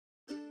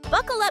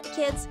Buckle up,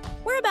 kids.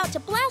 We're about to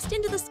blast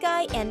into the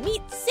sky and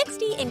meet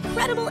 60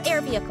 incredible air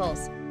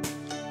vehicles.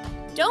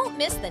 Don't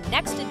miss the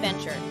next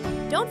adventure.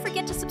 Don't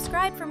forget to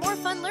subscribe for more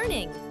fun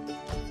learning.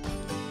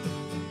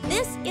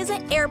 This is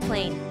an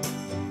airplane.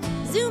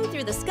 Zoom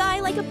through the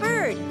sky like a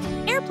bird.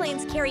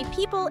 Airplanes carry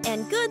people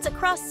and goods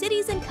across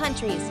cities and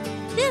countries.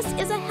 This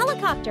is a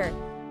helicopter.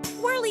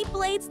 Whirly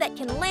blades that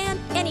can land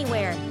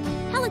anywhere.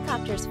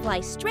 Helicopters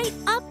fly straight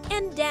up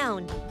and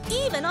down,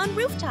 even on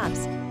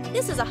rooftops.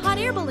 This is a hot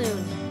air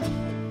balloon.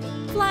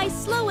 Fly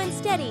slow and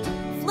steady,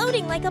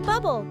 floating like a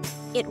bubble.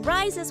 It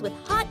rises with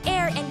hot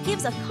air and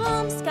gives a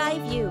calm sky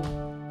view.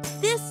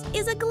 This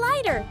is a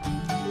glider.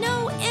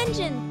 No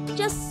engine,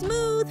 just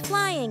smooth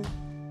flying.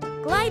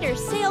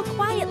 Gliders sail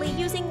quietly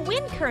using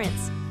wind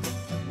currents.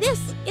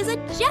 This is a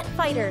jet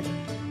fighter.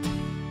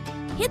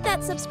 Hit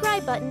that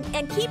subscribe button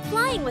and keep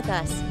flying with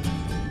us.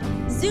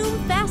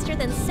 Zoom faster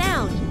than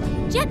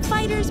sound. Jet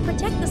fighters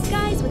protect the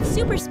skies with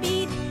super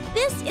speed.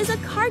 This is a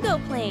cargo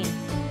plane.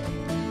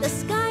 The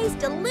sky's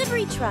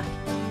delivery truck.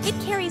 It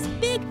carries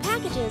big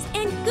packages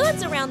and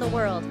goods around the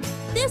world.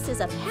 This is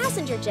a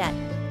passenger jet.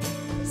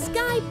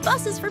 Sky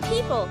buses for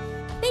people.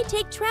 They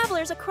take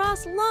travelers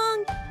across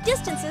long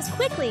distances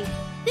quickly.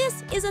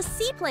 This is a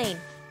seaplane.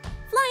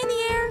 Fly in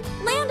the air,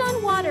 land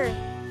on water.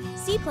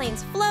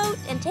 Seaplanes float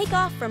and take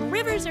off from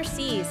rivers or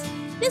seas.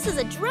 This is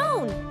a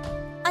drone.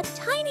 A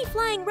tiny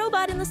flying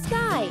robot in the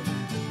sky.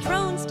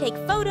 Drones take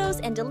photos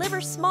and deliver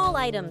small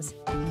items.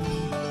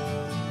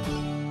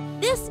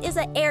 This is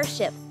an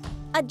airship,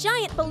 a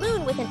giant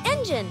balloon with an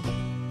engine.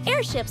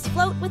 Airships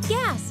float with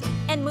gas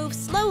and move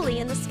slowly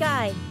in the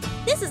sky.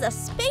 This is a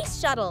space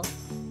shuttle.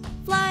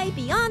 Fly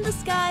beyond the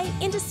sky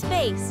into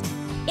space.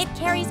 It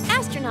carries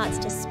astronauts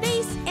to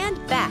space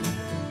and back.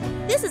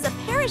 This is a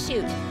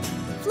parachute.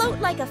 Float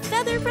like a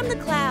feather from the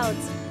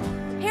clouds.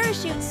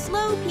 Parachutes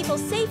slow people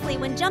safely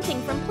when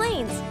jumping from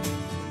planes.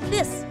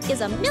 This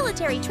is a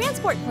military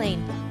transport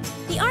plane.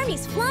 The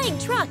Army's flying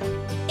truck.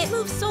 It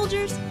moves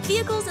soldiers,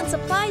 vehicles, and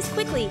supplies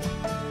quickly.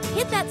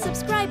 Hit that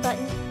subscribe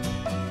button.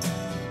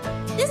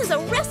 This is a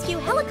rescue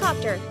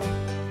helicopter.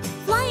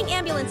 Flying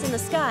ambulance in the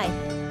sky.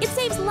 It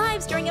saves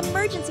lives during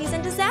emergencies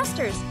and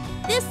disasters.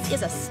 This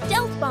is a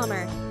stealth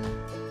bomber.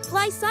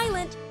 Fly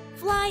silent,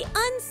 fly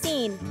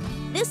unseen.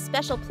 This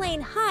special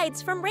plane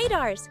hides from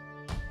radars.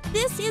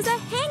 This is a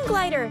hang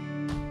glider.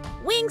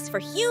 Wings for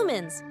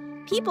humans.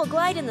 People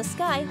glide in the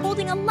sky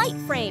holding a light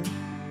frame.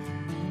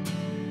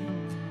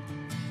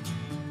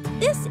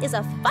 This is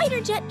a fighter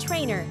jet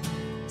trainer.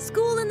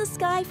 School in the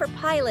sky for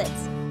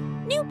pilots.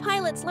 New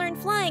pilots learn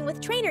flying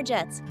with trainer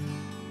jets.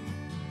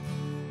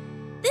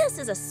 This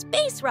is a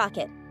space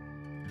rocket.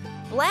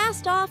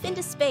 Blast off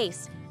into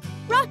space.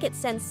 Rockets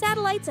send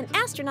satellites and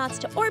astronauts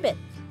to orbit.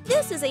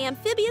 This is an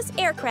amphibious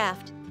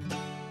aircraft.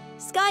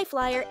 Sky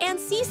flyer and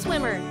sea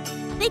swimmer.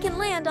 They can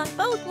land on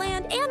both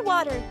land and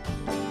water.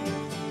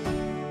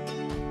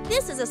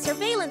 This is a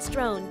surveillance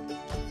drone.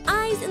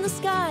 Eyes in the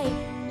sky,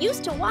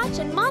 used to watch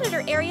and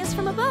monitor areas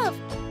from above.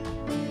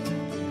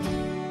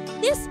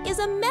 This is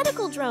a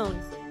medical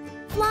drone.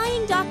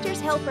 Flying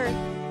doctor's helper.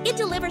 It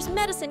delivers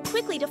medicine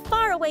quickly to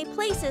faraway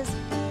places.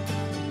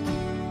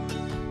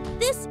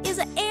 This is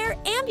an air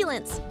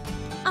ambulance.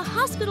 A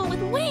hospital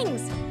with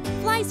wings.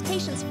 Flies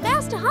patients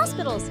fast to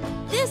hospitals.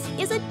 This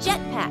is a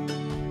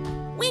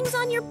jetpack. Wings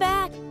on your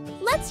back.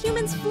 Lets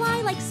humans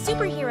fly like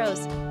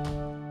superheroes.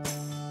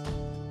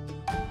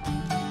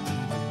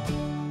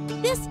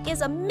 This is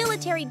a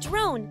military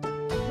drone.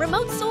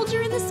 Remote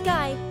soldier in the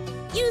sky.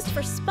 Used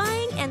for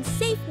spying and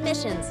safe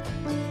missions.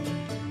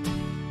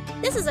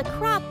 This is a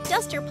crop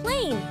duster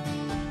plane.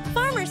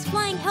 Farmer's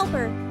flying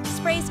helper.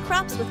 Sprays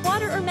crops with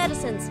water or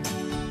medicines.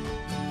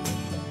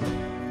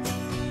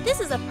 This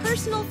is a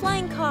personal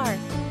flying car.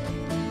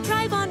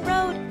 Drive on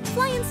road,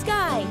 fly in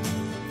sky.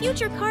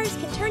 Future cars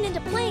can turn into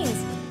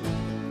planes.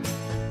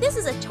 This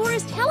is a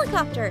tourist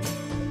helicopter.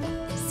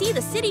 See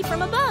the city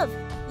from above,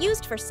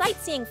 used for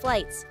sightseeing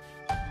flights.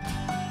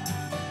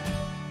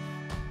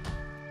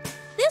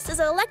 This is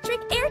an electric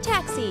air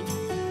taxi.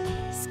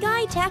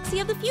 Sky taxi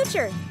of the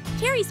future.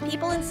 Carries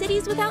people in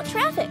cities without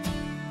traffic.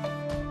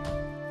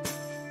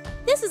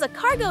 This is a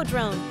cargo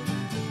drone.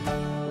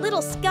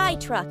 Little sky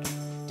truck.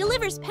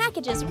 Delivers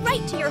packages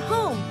right to your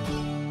home.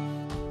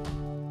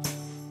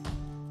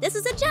 This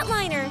is a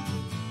jetliner.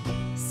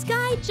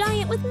 Sky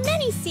giant with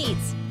many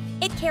seats.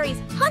 It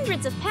carries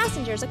hundreds of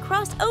passengers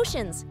across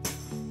oceans.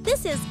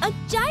 This is a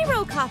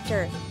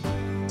gyrocopter.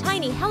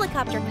 Tiny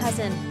helicopter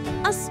cousin.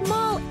 A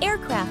small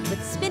aircraft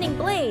with spinning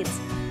blades.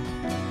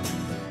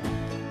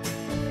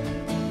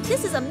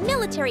 This is a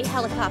military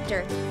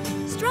helicopter.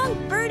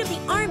 Strong bird of the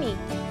Army.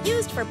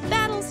 Used for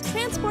battles,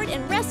 transport,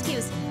 and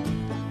rescues.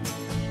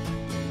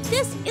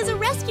 This is a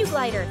rescue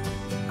glider.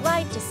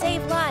 Glide to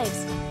save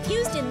lives.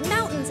 Used in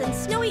mountains and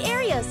snowy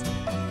areas.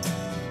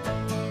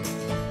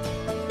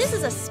 This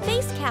is a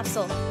space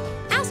capsule.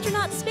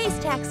 Astronaut space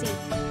taxi.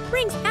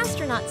 Brings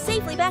astronauts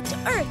safely back to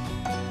Earth.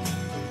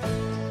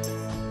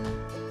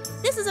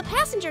 This is a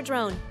passenger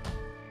drone.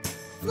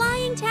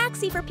 Flying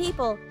taxi for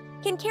people.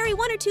 can carry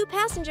 1 or 2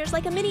 passengers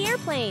like a mini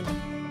airplane.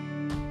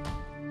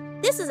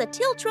 This is a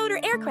tilt-rotor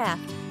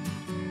aircraft.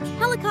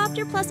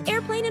 Helicopter plus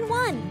airplane in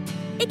one.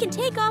 It can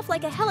take off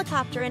like a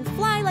helicopter and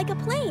fly like a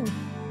plane.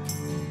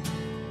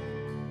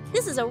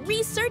 This is a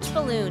research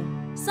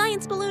balloon,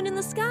 science balloon in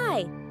the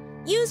sky,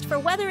 used for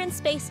weather and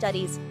space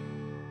studies.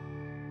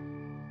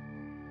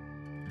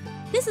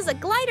 This is a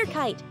glider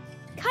kite,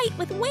 kite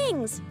with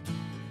wings,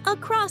 a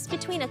cross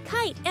between a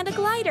kite and a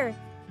glider.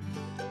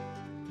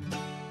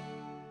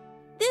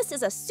 This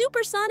is a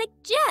supersonic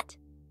jet.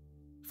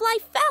 Fly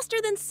faster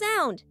than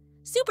sound.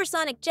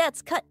 Supersonic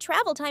jets cut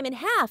travel time in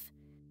half.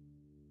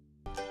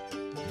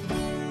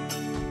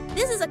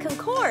 This is a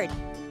Concorde,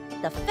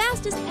 the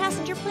fastest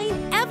passenger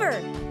plane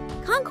ever.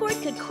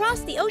 Concorde could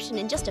cross the ocean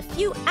in just a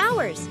few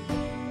hours.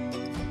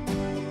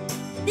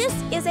 This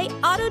is a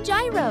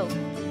autogyro.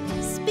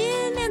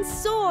 Spin and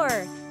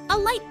soar. A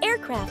light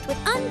aircraft with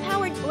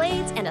unpowered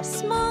blades and a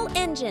small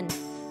engine.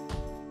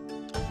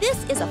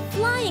 This is a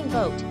flying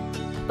boat.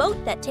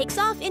 Boat that takes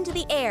off into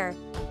the air.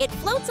 It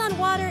floats on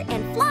water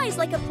and flies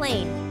like a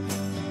plane.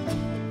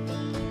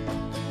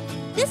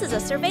 This is a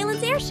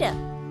surveillance airship.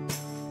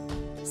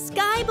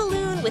 Sky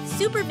balloon with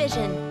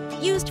supervision,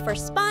 used for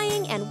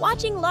spying and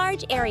watching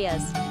large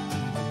areas.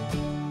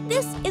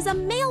 This is a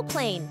mail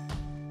plane.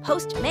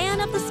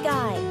 Postman of the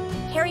sky,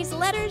 carries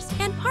letters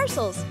and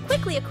parcels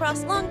quickly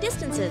across long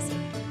distances.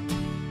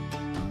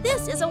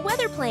 This is a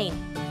weather plane.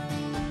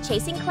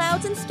 Chasing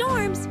clouds and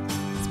storms.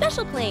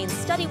 Special planes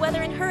study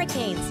weather and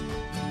hurricanes.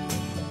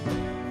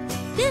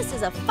 This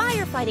is a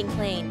firefighting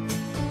plane.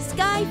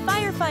 Sky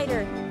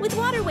firefighter with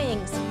water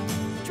wings.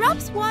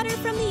 Drops water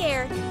from the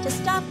air to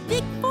stop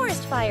big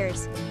forest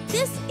fires.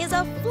 This is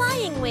a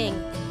flying wing.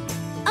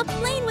 A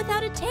plane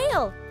without a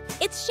tail.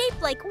 It's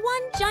shaped like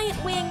one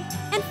giant wing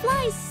and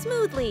flies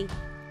smoothly.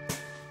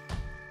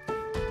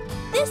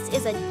 This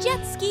is a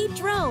jet ski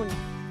drone.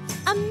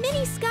 A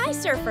mini sky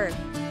surfer.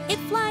 It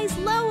flies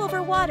low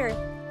over water,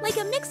 like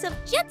a mix of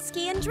jet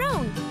ski and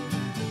drone.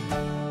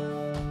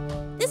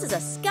 This is a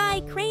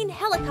sky crane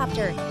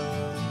helicopter.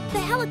 The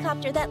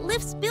helicopter that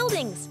lifts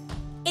buildings.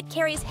 It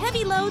carries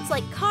heavy loads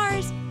like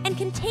cars and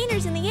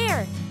containers in the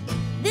air.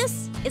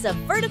 This is a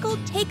vertical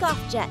takeoff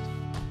jet.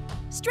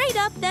 Straight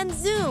up, then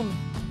zoom.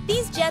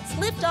 These jets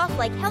lift off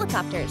like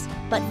helicopters,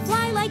 but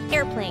fly like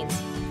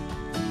airplanes.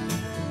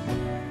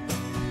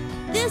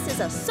 This is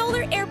a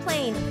solar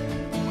airplane.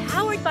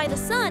 Powered by the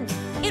sun,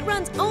 it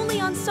runs only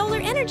on solar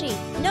energy,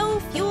 no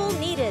fuel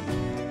needed.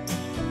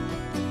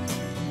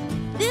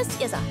 This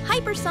is a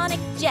hypersonic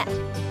jet.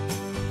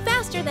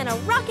 Faster than a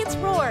rocket's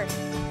roar.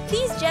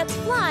 These jets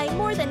fly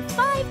more than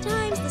 5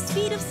 times the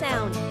speed of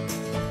sound.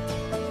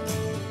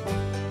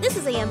 This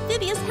is an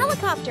amphibious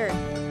helicopter.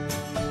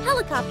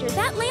 Helicopter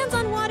that lands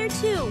on water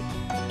too.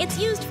 It's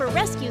used for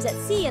rescues at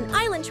sea and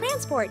island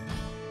transport.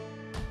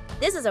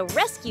 This is a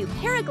rescue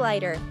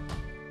paraglider.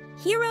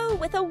 Hero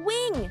with a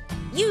wing,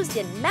 used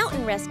in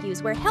mountain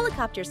rescues where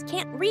helicopters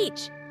can't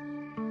reach.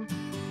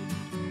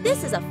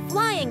 This is a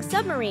flying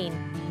submarine.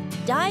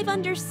 Dive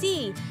under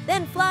sea,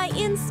 then fly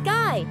in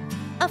sky.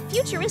 A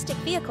futuristic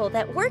vehicle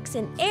that works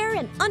in air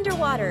and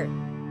underwater.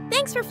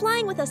 Thanks for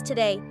flying with us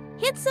today.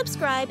 Hit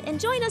subscribe and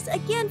join us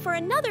again for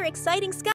another exciting sky.